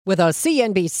With a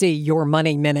CNBC Your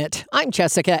Money Minute, I'm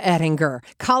Jessica Ettinger.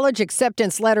 College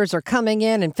acceptance letters are coming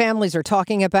in and families are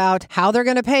talking about how they're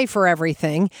going to pay for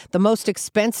everything. The most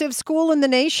expensive school in the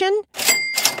nation?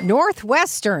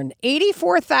 Northwestern,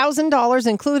 $84,000,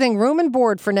 including room and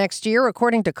board for next year,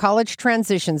 according to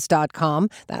collegetransitions.com.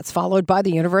 That's followed by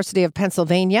the University of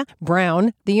Pennsylvania,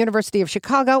 Brown, the University of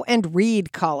Chicago, and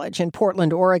Reed College in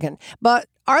Portland, Oregon. But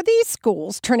are these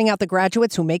schools turning out the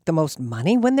graduates who make the most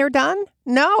money when they're done?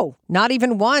 No, not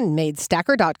even one made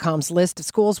Stacker.com's list of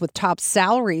schools with top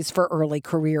salaries for early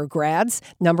career grads.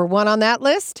 Number one on that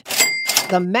list?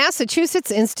 The Massachusetts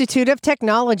Institute of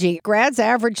Technology. Grads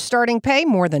average starting pay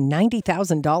more than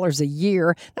 $90,000 a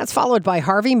year. That's followed by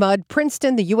Harvey Mudd,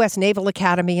 Princeton, the U.S. Naval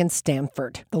Academy, and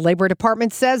Stanford. The Labor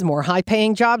Department says more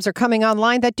high-paying jobs are coming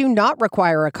online that do not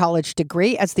require a college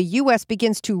degree as the U.S.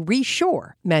 begins to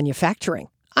reshore manufacturing.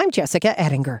 I'm Jessica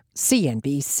Ettinger,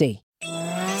 CNBC.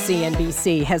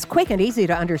 CNBC has quick and easy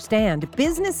to understand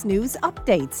business news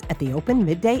updates at the open,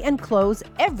 midday, and close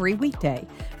every weekday.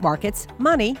 Markets,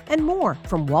 money, and more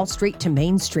from Wall Street to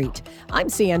Main Street. I'm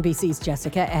CNBC's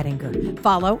Jessica Ettinger.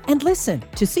 Follow and listen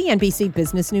to CNBC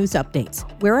Business News Updates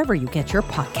wherever you get your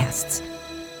podcasts.